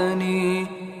تصاحبني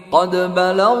قد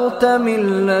بلغت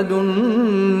من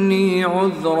لدني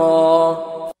عذرا.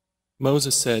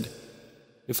 Moses said,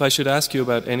 "If I should ask you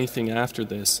about anything after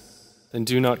this, then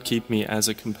do not keep me as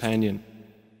a companion.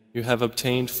 You have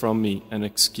obtained from me an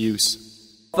excuse.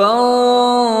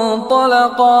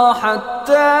 فانطلقا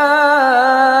حتى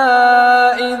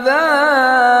إذا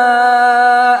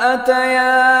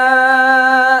أتيا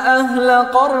أهل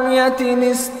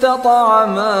قرية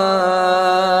استطعما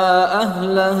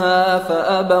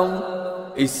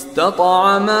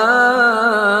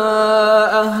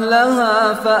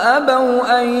أهلها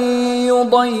فأبوا أن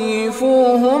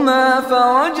يضيفوهما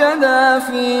فوجدا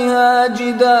فيها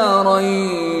جدارا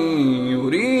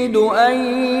يريد أن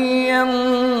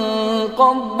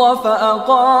ينقض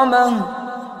فأقامه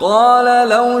قال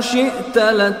لو شئت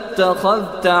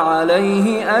لاتخذت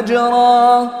عليه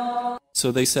أجرا.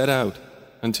 So they set out,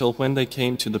 until when they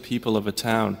came to the people of a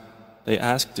town, they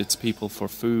asked its people for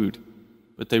food,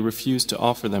 but they refused to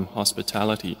offer them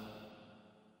hospitality.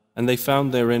 And they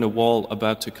found therein a wall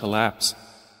about to collapse,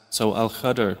 so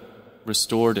Al-Khadr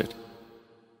restored it.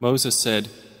 Moses said,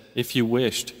 if you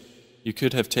wished, you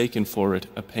could have taken for it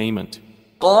a payment.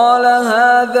 قال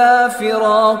هذا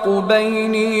فراق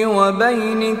بيني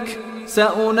وبينك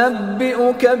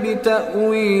سأنبئك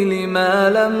بتأويل ما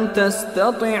لم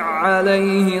تستطع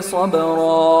عليه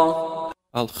صبرا.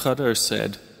 Al-Khadr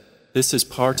said, this is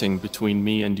parting between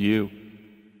me and you.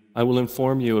 I will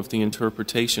inform you of the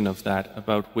interpretation of that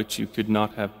about which you could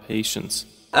not have patience.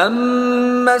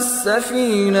 أما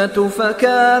السفينة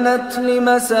فكانت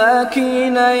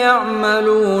لمساكين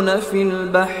يعملون في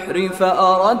البحر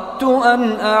فأردت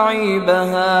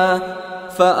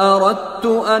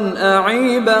أن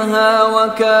أعيبها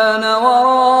وكان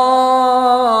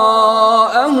وراءهم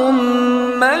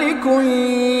ملك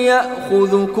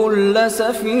يأخذ كل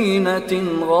سفينة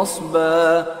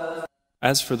غصبا.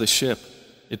 As for the ship,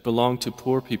 it belonged to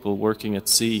poor people working at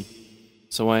sea,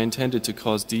 so I intended to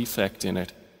cause defect in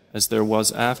it, as there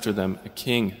was after them a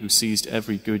king who seized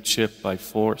every good ship by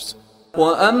force.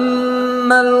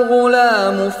 وأما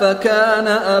الغلام فكان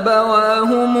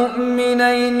أبواه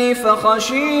مؤمنين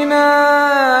فخشينا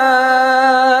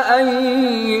أن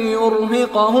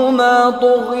يرهقهما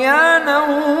طغيانا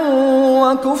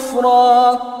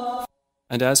وكفرا.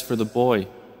 And as for the boy,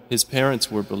 his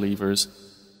parents were believers,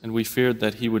 and we feared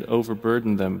that he would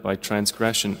overburden them by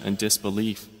transgression and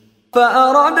disbelief.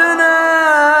 فأردنا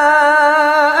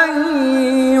أن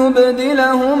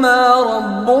يبدلهما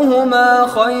ربهما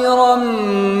خيرا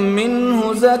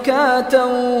منه زكاة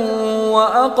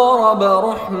وأقرب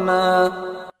رحما.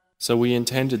 So we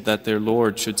intended that their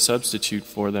Lord should substitute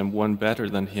for them one better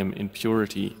than him in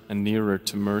purity and nearer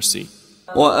to mercy.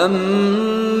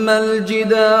 وأما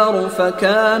الجدار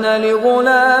فكان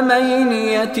لغلامين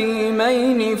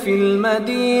يتيمين في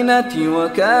المدينة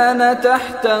وكان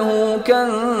تحته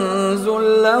كنز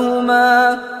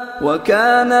لهما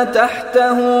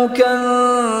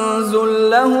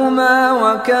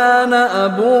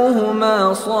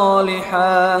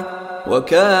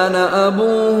وكان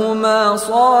أبوهما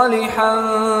صالحا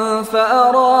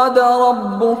فأراد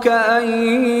ربك أن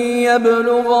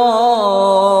يبلغا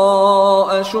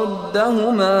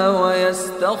أشدهما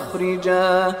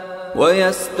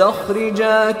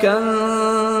ويستخرجا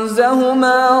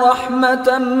كنزهما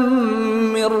رحمة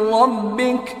من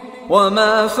ربك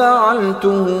وما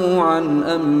فعلته عن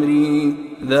أمري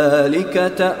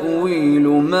ذلك تأويل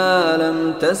ما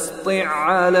لم تسطع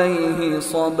عليه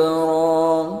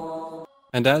صبرا.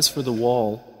 And as for the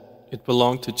wall, it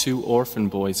belonged to 2 orphan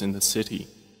boys in the city,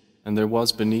 and there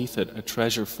was beneath it a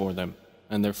treasure for them,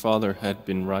 and their father had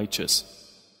been righteous.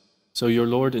 So your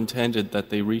Lord intended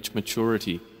that they reach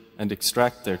maturity and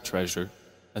extract their treasure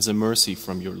as a mercy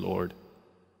from your Lord.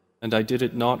 And I did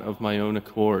it not of my own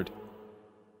accord.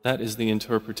 That is the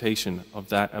interpretation of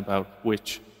that about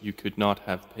which you could not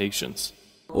have patience.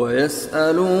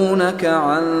 ويسألونك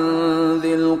عن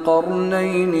ذي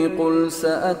القرنين قل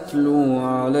سأتلو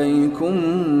عليكم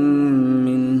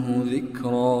منه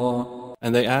ذكرا.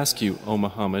 And they ask you, O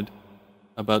Muhammad,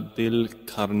 about Dhil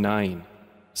Qarnayn.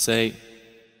 Say,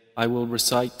 I will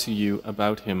recite to you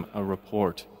about him a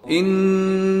report.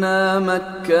 إنا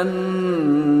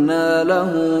مكنا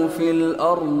له في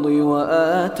الأرض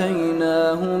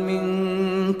وآتيناه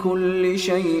من كل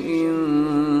شيء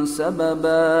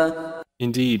سببا.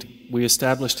 Indeed, we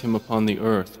established him upon the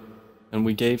earth, and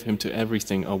we gave him to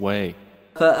everything a way.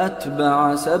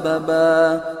 فأتبع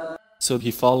سببا. So he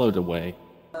followed a way.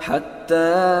 حتى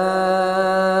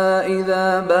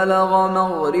إذا بلغ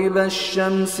مغرب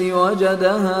الشمس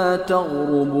وجدها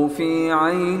تغرب في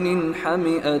عين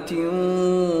حمئة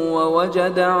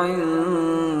ووجد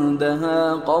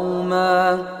عندها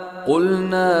قوما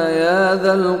قلنا يا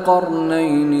ذا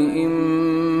القرنين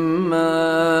إما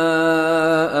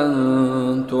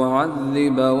أن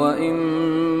تعذب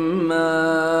وإما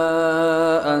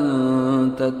أن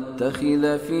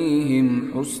تتخذ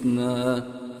فيهم حسنا.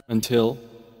 Until,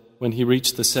 when he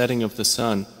reached the setting of the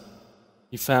sun,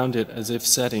 he found it as if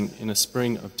setting in a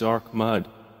spring of dark mud,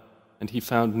 and he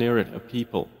found near it a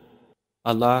people.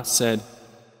 Allah said,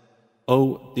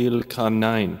 O Dhil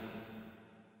Qarnayn,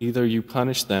 either you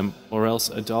punish them or else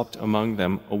adopt among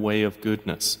them a way of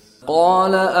goodness.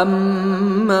 قال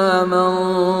أما من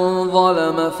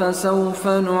ظلم فسوف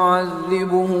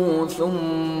نعذبه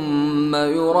ثم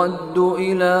يرد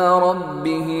إلى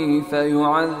ربه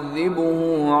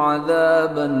فيعذبه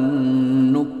عذابا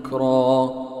نكرا.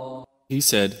 He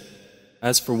said,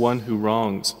 As for one who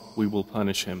wrongs, we will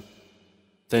punish him.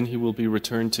 Then he will be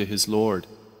returned to his Lord,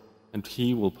 and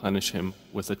he will punish him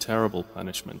with a terrible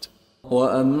punishment.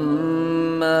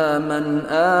 وَأَمَّا مَنْ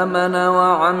آمَنَ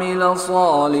وَعَمِلَ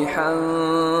صَالِحًا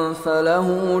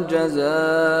فَلَهُ جَزَاءً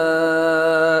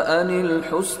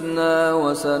الْحُسْنَى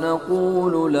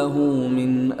وَسَنَقُولُ لَهُ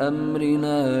مِنْ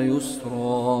أَمْرِنَا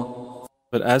يُسْرًا.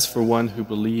 But as for one who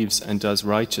believes and does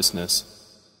righteousness,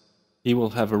 he will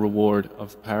have a reward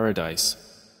of paradise,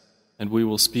 and we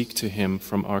will speak to him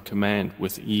from our command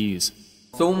with ease.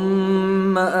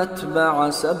 ثُمَّ أَتْبَعَ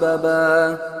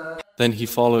سَبَبًا. Then he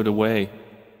followed away,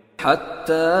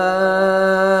 حتى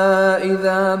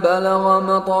إذا بلغ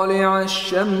مطلع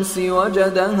الشمس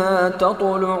وجدها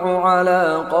تطلع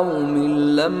على قوم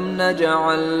لم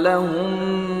نجعل لهم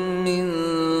من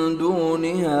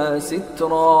دونها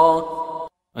سترا.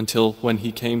 Until when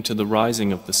he came to the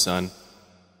rising of the sun,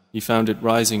 he found it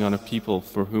rising on a people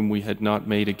for whom we had not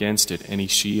made against it any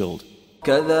shield.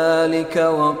 كذلك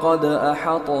وقد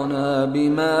أحطنا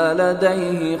بما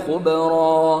لديه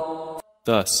خبرا.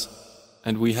 Thus,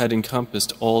 and we had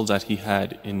encompassed all that he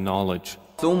had in knowledge.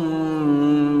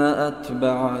 ثم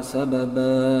أتبع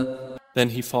سببا. Then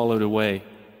he followed away,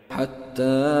 حتى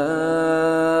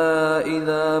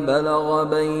إذا بلغ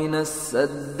بين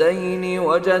السدين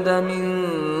وجد من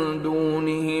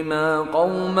دونهما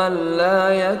قوما لا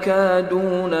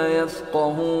يكادون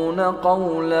يفقهون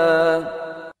قولا.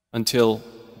 until,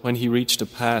 when he reached a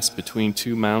pass between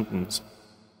two mountains,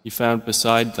 he found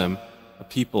beside them a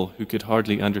people who could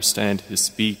hardly understand his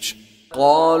speech.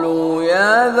 قالوا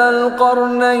يا ذا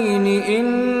القرنين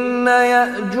إن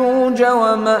يأجوج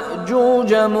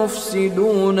ومأجوج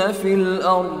مفسدون في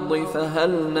الأرض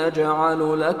فهل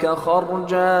نجعل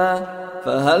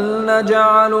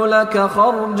لك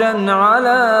خرجا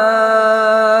على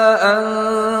أن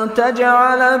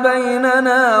تجعل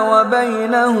بيننا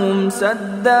وبينهم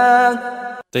سدا.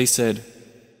 They said,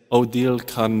 O Dhil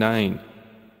Qarnayn,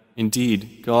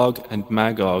 indeed Gog and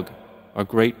Magog are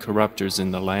great corruptors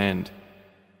in the land.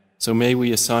 So may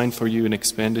we assign for you an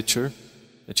expenditure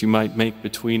that you might make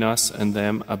between us and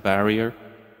them a barrier?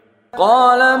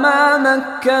 قال ما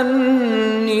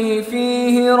مكني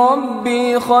فيه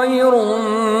ربي خير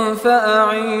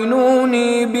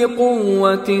فأعينوني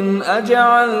بقوة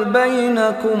أجعل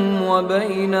بينكم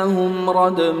وبينهم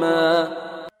ردما.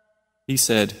 He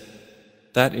said,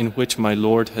 That in which my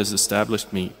Lord has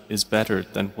established me is better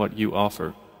than what you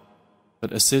offer.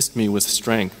 But assist me with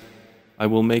strength. I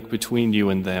will make between you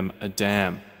and them a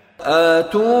dam.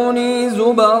 آتوني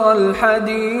زبر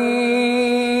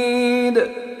الحديد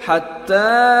حتى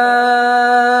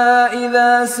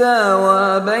إذا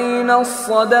ساوى بين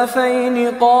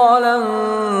الصدفين قال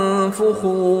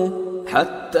انفخوا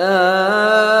حتى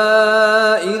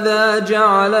إذا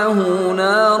جعله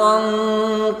نارا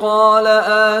قال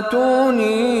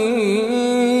آتوني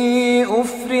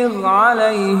أفرغ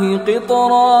عليه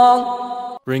قطرا.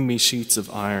 Bring me sheets of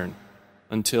iron,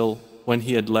 until, when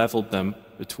he had leveled them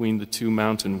between the two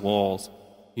mountain walls,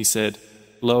 he said,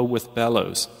 Blow with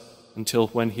bellows, until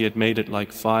when he had made it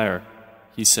like fire,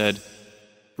 he said,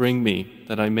 Bring me,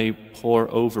 that I may pour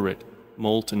over it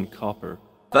molten copper.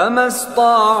 فما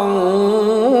استطاعوا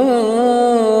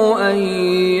أن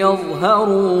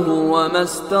يظهروه وما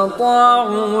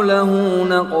استطاعوا له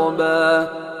نقبا.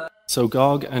 So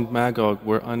Gog and Magog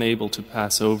were unable to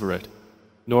pass over it,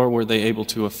 nor were they able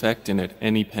to effect in it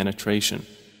any penetration.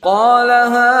 قال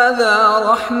هذا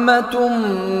رحمة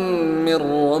من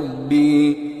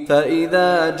ربي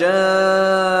فإذا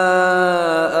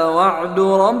جاء وعد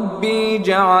ربي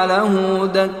جعله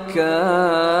دكا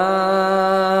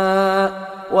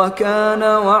وكان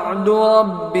وعد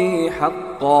ربي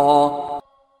حقا.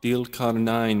 Dhil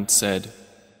Qarnayn said,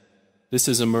 This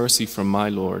is a mercy from my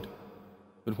Lord,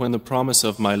 but when the promise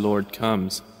of my Lord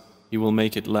comes, he will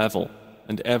make it level,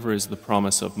 and ever is the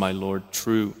promise of my Lord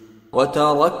true.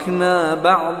 وتركنا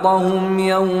بعضهم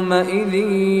يومئذ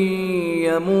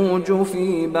يموج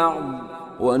في بعض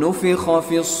ونفخ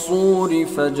في الصور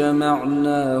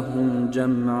فجمعناهم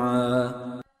جمعا.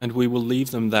 And we will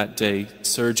leave them that day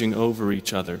surging over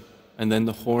each other, and then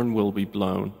the horn will be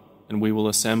blown, and we will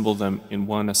assemble them in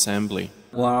one assembly.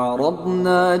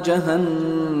 وعرضنا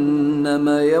جهنم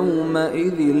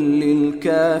يومئذ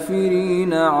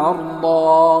للكافرين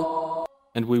عرضا.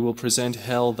 And we will present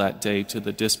hell that day to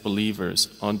the disbelievers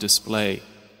on display.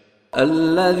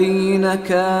 الذين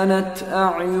كانت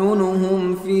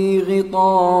أعينهم في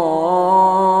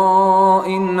غطاء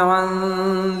عن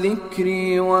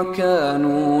ذكري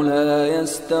وكانوا لا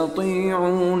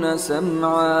يستطيعون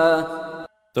سمعا.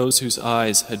 Those whose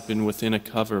eyes had been within a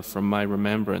cover from my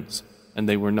remembrance, and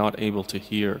they were not able to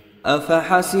hear.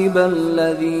 أفحسب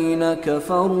الذين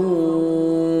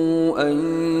كفروا أن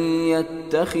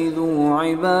يتخذوا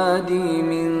عبادي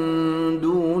من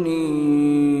دوني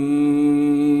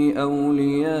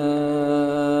أولياء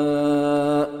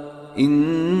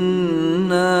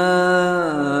إنا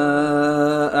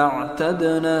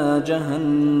أعتدنا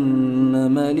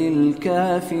جهنم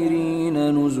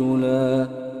للكافرين نزلا.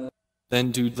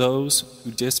 Then do those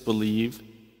who disbelieve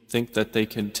think that they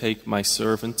can take my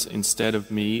servants instead of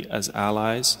me as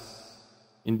allies?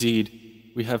 Indeed,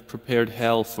 we have prepared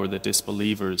hell for the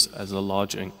disbelievers as a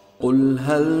lodging. قل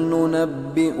هل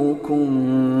ننبئكم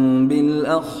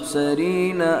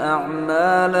بالأخسرين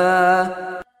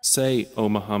أعمالا. Say, O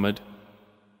Muhammad,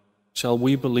 shall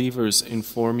we believers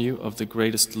inform you of the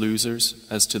greatest losers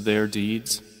as to their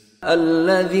deeds?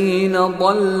 الذين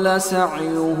ضل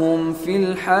سعيهم في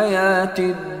الحياة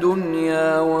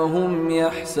الدنيا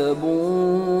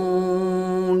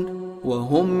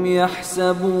وهم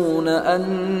يحسبون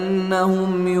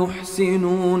أنهم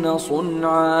يحسنون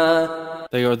صنعا.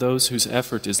 They are those whose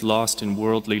effort is lost in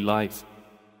worldly life,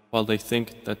 while they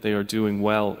think that they are doing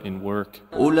well in work.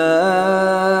 أولئك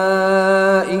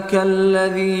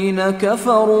الذين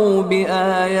كفروا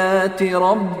بآيات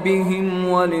ربهم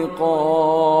ولقائه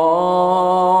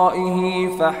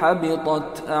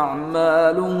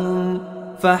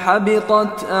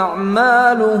فحبطت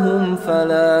أعمالهم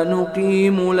فلا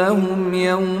نقيم لهم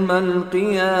يوم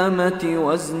القيامة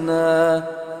وزنا.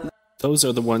 Those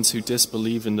are the ones who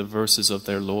disbelieve in the verses of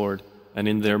their Lord and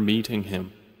in their meeting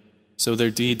Him. So their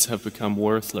deeds have become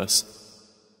worthless,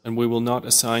 and we will not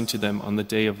assign to them on the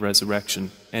day of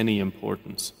resurrection any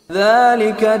importance.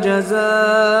 ذلك جزاؤهم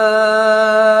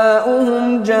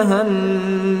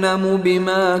جهنم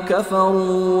بما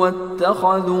كفروا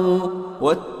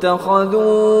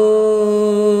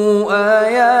واتخذوا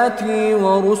آياتي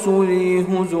ورسلي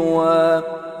هزوا.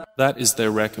 That is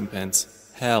their recompense,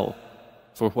 hell,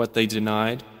 for what they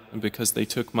denied and because they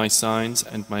took my signs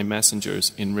and my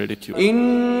messengers in ridicule.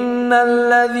 إن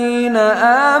الذين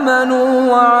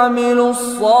آمنوا وعملوا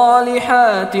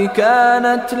الصالحات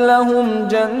كانت لهم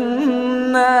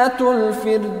جنات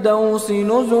الفردوس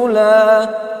نزلا.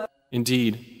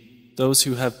 Indeed, those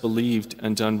who have believed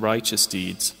and done righteous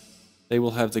deeds, they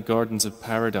will have the gardens of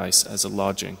paradise as a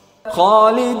lodging.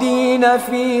 خالدين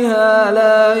فيها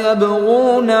لا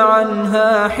يبغون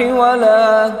عنها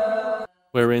حولا.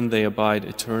 Wherein they abide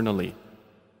eternally.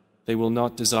 They will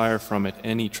not desire from it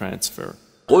any transfer.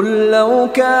 قل لو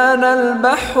كان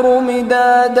البحر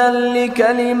مدادا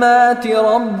لكلمات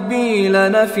ربي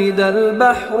لنفد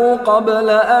البحر قبل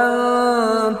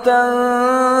أن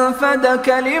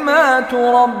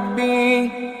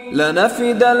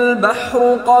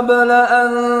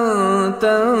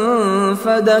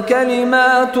تنفد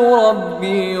كلمات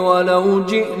ربي ولو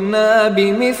جئنا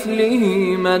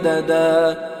بمثله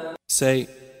مددا. Say,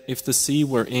 if the sea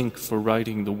were ink for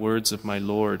writing the words of my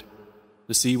Lord,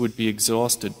 the sea would be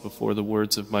exhausted before the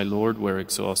words of my Lord were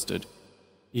exhausted,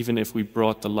 even if we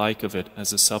brought the like of it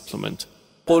as a supplement.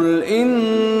 قل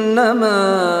إنما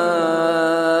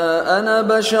أنا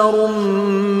بشر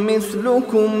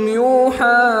مثلكم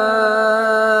يوحى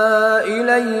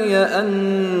إلي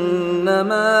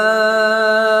أنما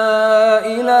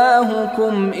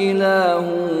إلهكم إله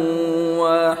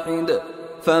واحد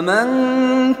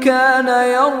فمن كان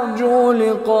يرجو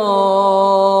لقاء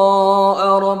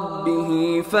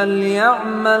ربه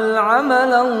فليعمل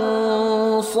عملا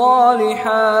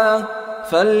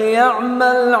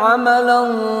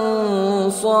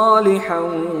صالحا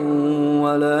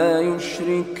ولا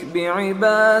يشرك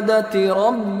بعبادة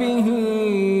ربه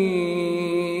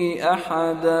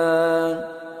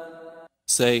أحدا.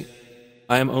 Say,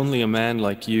 I am only a man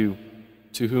like you,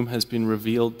 to whom has been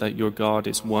revealed that your God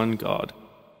is one God.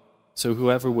 So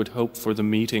whoever would hope for the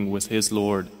meeting with his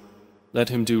Lord, let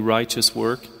him do righteous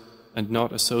work and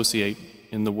not associate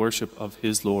in the worship of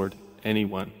his Lord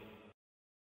anyone.